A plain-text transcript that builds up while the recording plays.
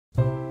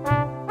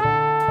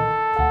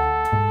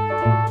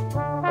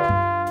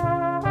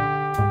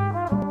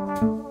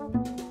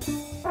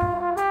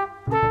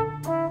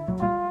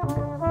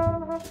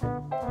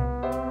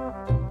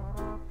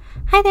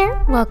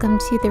Welcome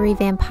to the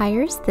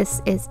Revampires.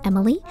 This is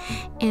Emily,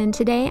 and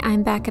today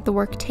I'm back at the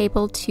work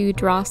table to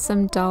draw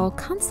some doll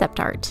concept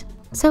art.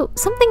 So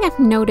something I've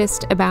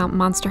noticed about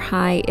Monster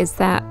High is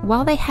that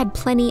while they had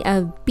plenty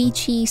of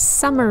beachy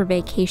summer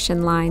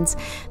vacation lines,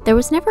 there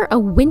was never a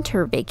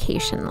winter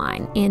vacation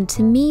line, and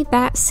to me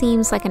that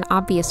seems like an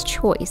obvious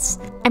choice.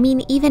 I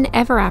mean, even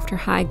Ever After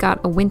High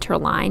got a winter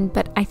line,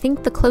 but I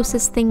think the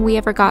closest thing we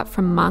ever got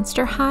from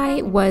Monster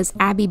High was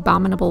Abby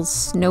Abominable's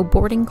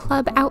snowboarding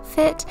club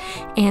outfit,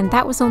 and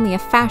that was only a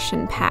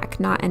fashion pack,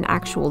 not an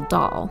actual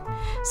doll.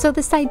 So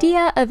this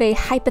idea of a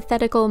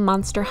hypothetical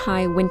Monster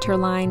High winter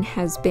line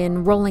has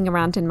been rolling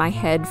around in my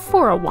head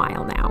for a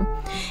while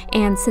now.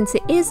 And since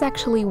it is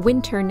actually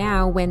winter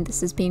now when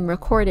this is being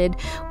recorded,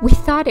 we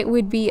thought it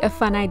would be a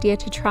fun idea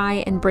to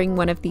try and bring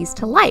one of these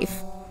to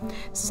life.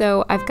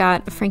 So I've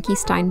got a Frankie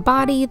Stein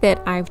body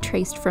that I've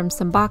traced from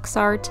some box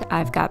art,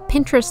 I've got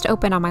Pinterest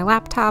open on my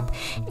laptop,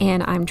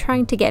 and I'm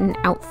trying to get an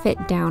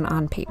outfit down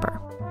on paper.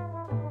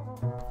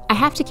 I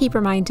have to keep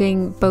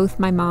reminding both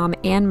my mom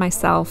and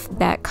myself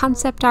that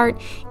concept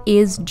art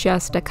is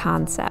just a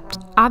concept.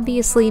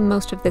 Obviously,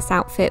 most of this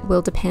outfit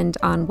will depend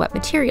on what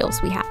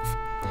materials we have.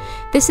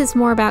 This is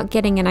more about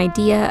getting an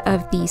idea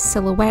of the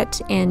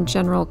silhouette and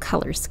general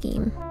color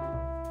scheme.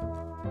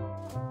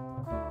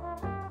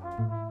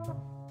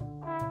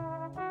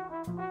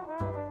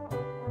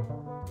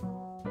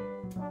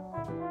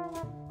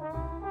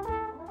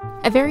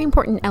 A very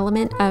important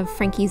element of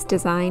Frankie's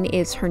design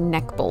is her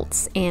neck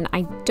bolts, and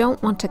I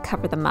don't want to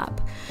cover them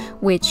up,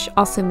 which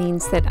also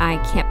means that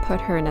I can't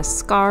put her in a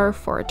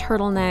scarf or a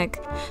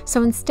turtleneck,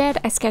 so instead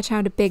I sketch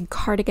out a big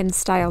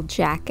cardigan-style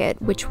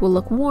jacket, which will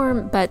look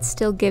warm but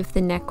still give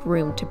the neck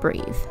room to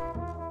breathe.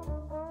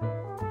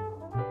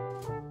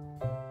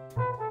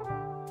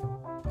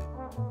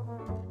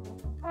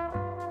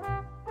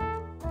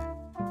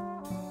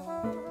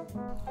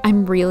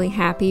 I'm really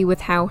happy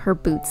with how her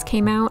boots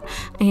came out.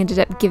 I ended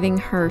up giving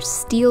her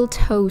steel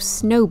toe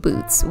snow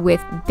boots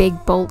with big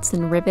bolts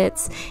and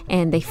rivets,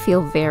 and they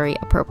feel very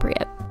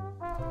appropriate.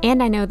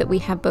 And I know that we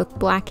have both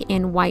black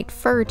and white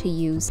fur to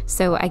use,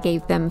 so I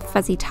gave them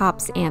fuzzy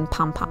tops and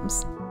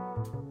pom-poms.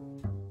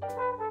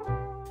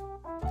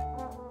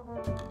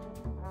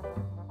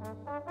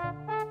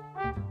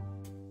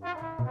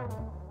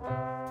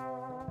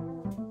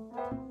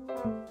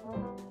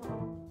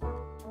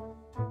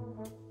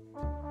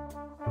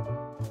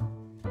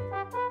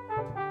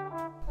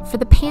 For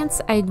the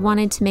pants, I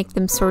wanted to make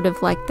them sort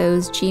of like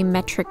those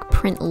geometric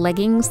print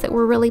leggings that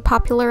were really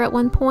popular at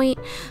one point,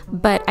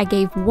 but I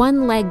gave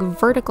one leg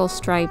vertical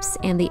stripes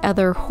and the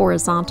other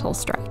horizontal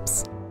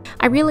stripes.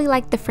 I really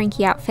like the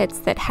Frankie outfits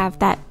that have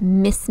that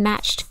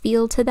mismatched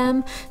feel to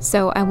them,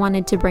 so I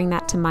wanted to bring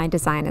that to my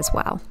design as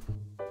well.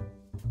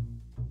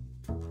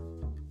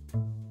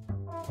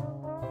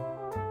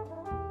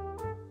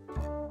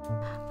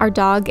 Our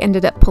dog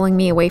ended up pulling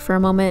me away for a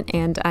moment,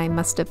 and I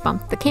must have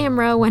bumped the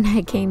camera when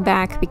I came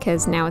back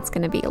because now it's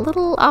going to be a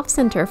little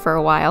off-center for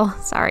a while.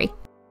 Sorry.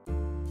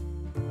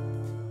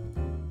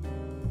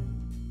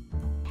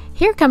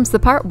 Here comes the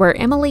part where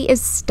Emily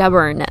is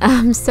stubborn.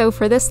 So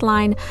for this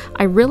line,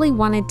 I really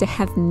wanted to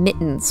have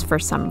mittens for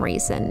some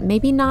reason.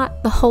 Maybe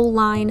not the whole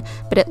line,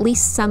 but at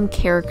least some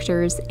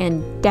characters,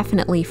 and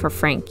definitely for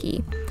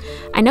Frankie.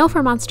 I know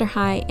for Monster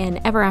High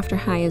and Ever After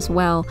High as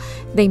well,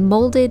 they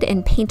molded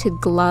and painted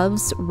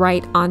gloves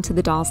right onto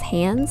the doll's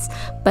hands,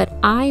 but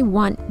I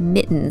want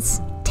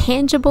mittens.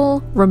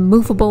 Tangible,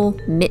 removable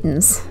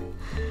mittens.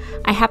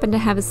 I happened to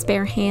have a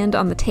spare hand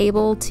on the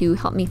table to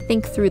help me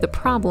think through the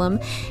problem,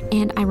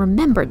 and I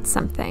remembered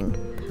something.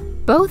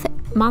 Both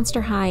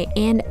Monster High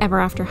and Ever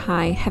After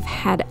High have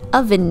had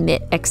oven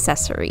mitt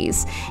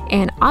accessories,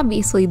 and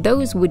obviously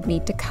those would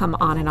need to come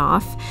on and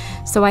off,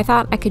 so I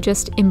thought I could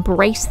just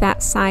embrace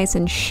that size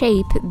and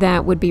shape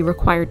that would be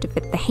required to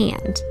fit the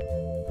hand.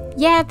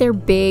 Yeah, they're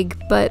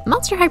big, but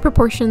Monster High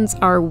proportions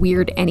are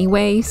weird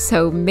anyway,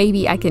 so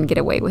maybe I can get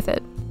away with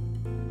it.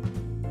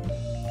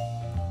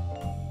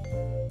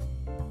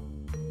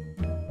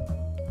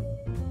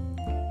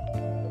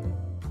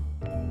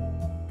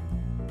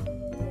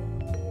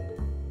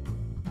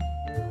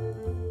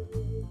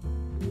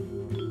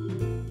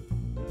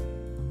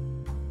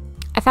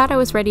 I thought I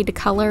was ready to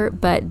color,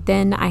 but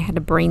then I had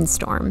a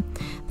brainstorm.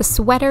 The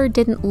sweater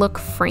didn't look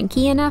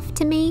Frankie enough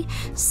to me,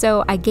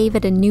 so I gave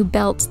it a new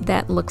belt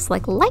that looks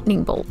like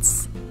lightning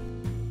bolts.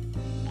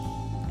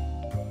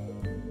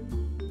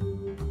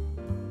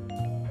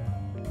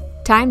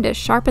 Time to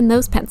sharpen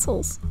those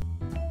pencils.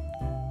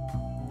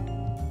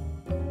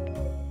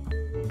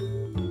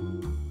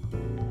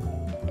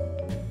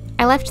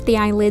 I left the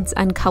eyelids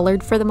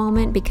uncolored for the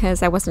moment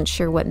because I wasn't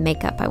sure what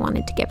makeup I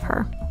wanted to give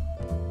her.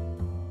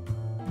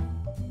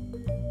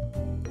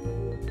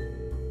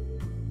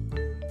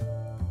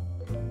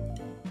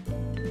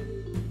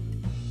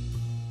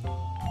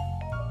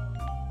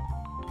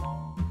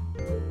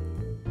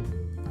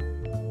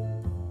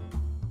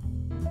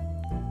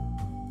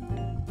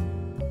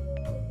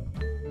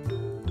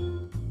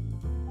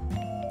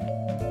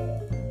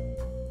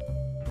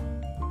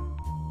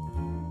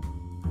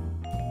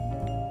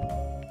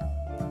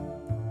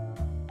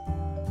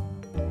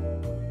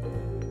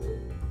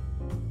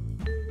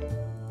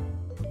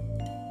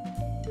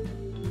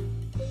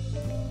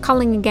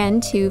 Calling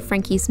again to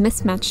Frankie's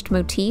mismatched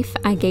motif,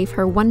 I gave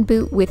her one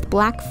boot with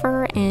black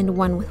fur and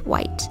one with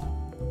white.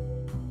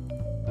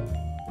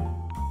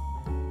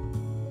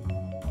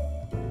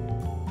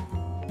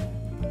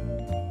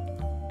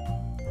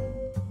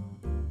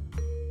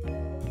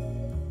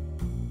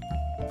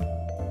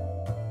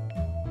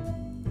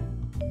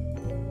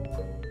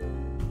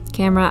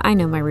 Camera, I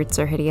know my roots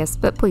are hideous,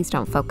 but please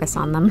don't focus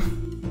on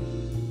them.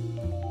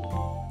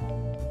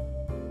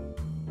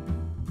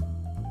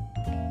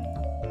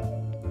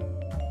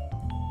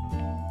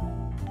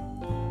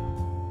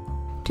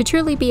 To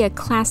truly be a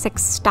classic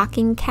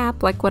stocking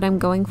cap like what I'm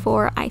going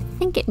for, I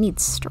think it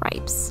needs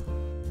stripes.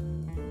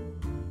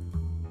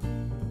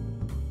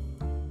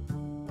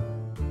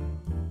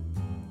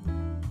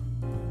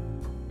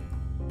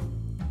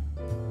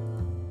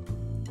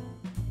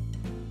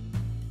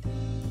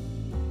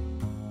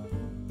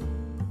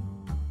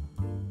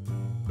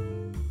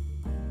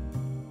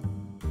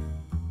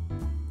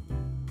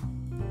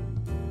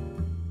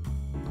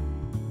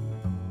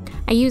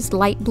 I used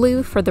light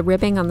blue for the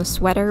ribbing on the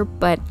sweater,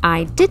 but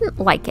I didn't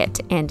like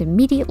it and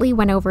immediately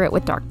went over it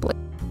with dark blue.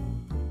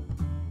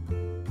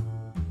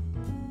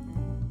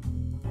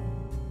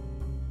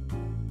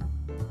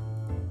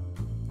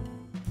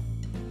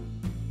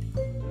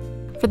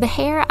 For the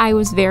hair, I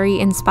was very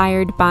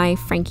inspired by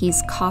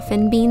Frankie's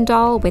coffin bean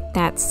doll with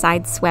that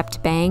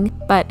side-swept bang,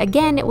 but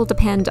again, it will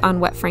depend on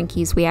what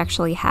Frankies we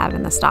actually have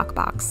in the stock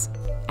box.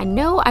 I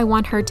know I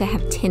want her to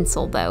have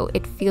tinsel though.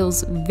 It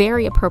feels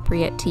very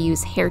appropriate to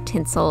use hair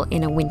tinsel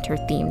in a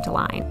winter-themed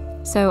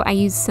line. So I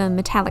used some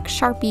metallic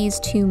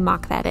Sharpies to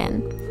mock that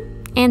in,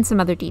 and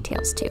some other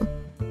details too.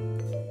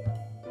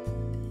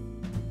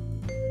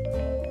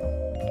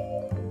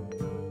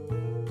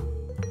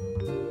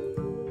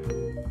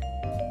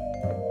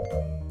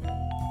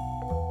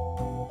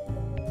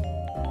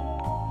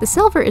 The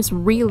silver is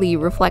really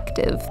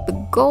reflective,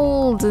 the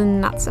gold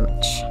not so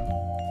much.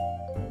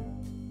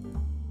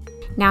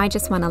 Now I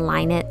just want to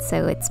line it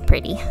so it's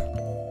pretty.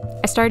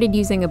 I started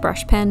using a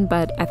brush pen,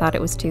 but I thought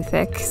it was too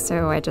thick,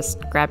 so I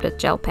just grabbed a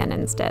gel pen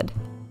instead.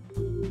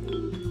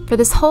 For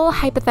this whole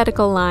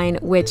hypothetical line,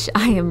 which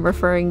I am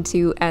referring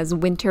to as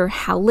Winter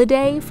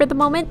Holiday for the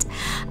moment,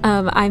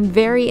 I'm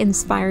very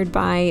inspired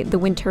by the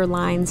winter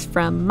lines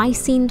from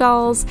Mycene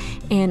dolls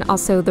and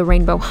also the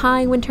Rainbow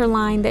High winter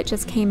line that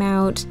just came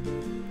out.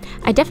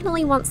 I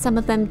definitely want some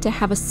of them to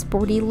have a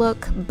sporty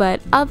look, but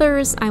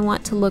others I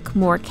want to look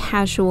more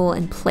casual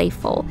and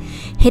playful,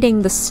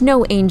 hitting the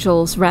snow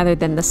angels rather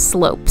than the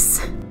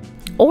slopes.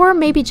 Or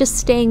maybe just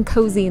staying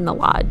cozy in the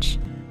lodge.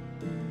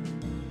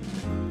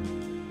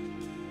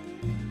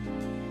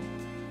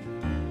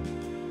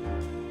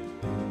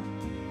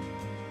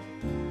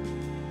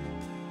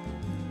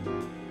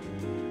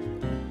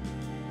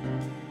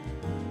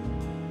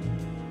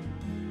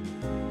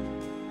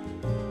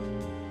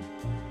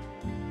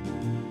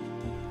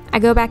 I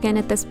go back in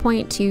at this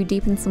point to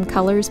deepen some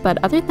colors, but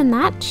other than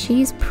that,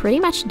 she's pretty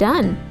much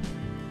done.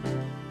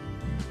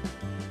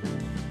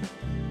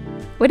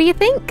 What do you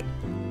think?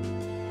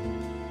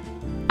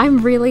 I'm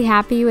really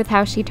happy with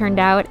how she turned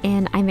out,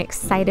 and I'm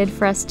excited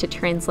for us to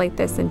translate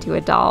this into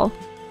a doll.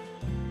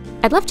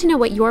 I'd love to know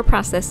what your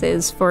process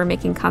is for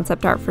making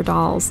concept art for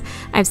dolls.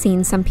 I've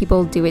seen some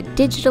people do it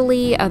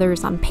digitally,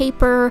 others on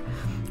paper,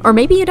 or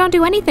maybe you don't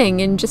do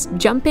anything and just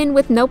jump in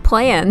with no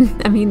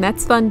plan. I mean,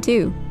 that's fun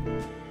too.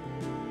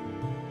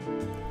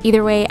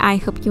 Either way, I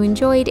hope you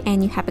enjoyed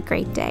and you have a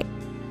great day.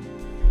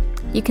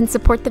 You can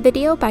support the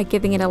video by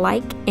giving it a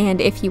like, and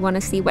if you want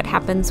to see what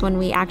happens when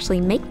we actually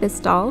make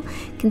this doll,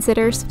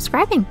 consider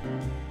subscribing.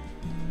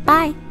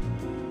 Bye!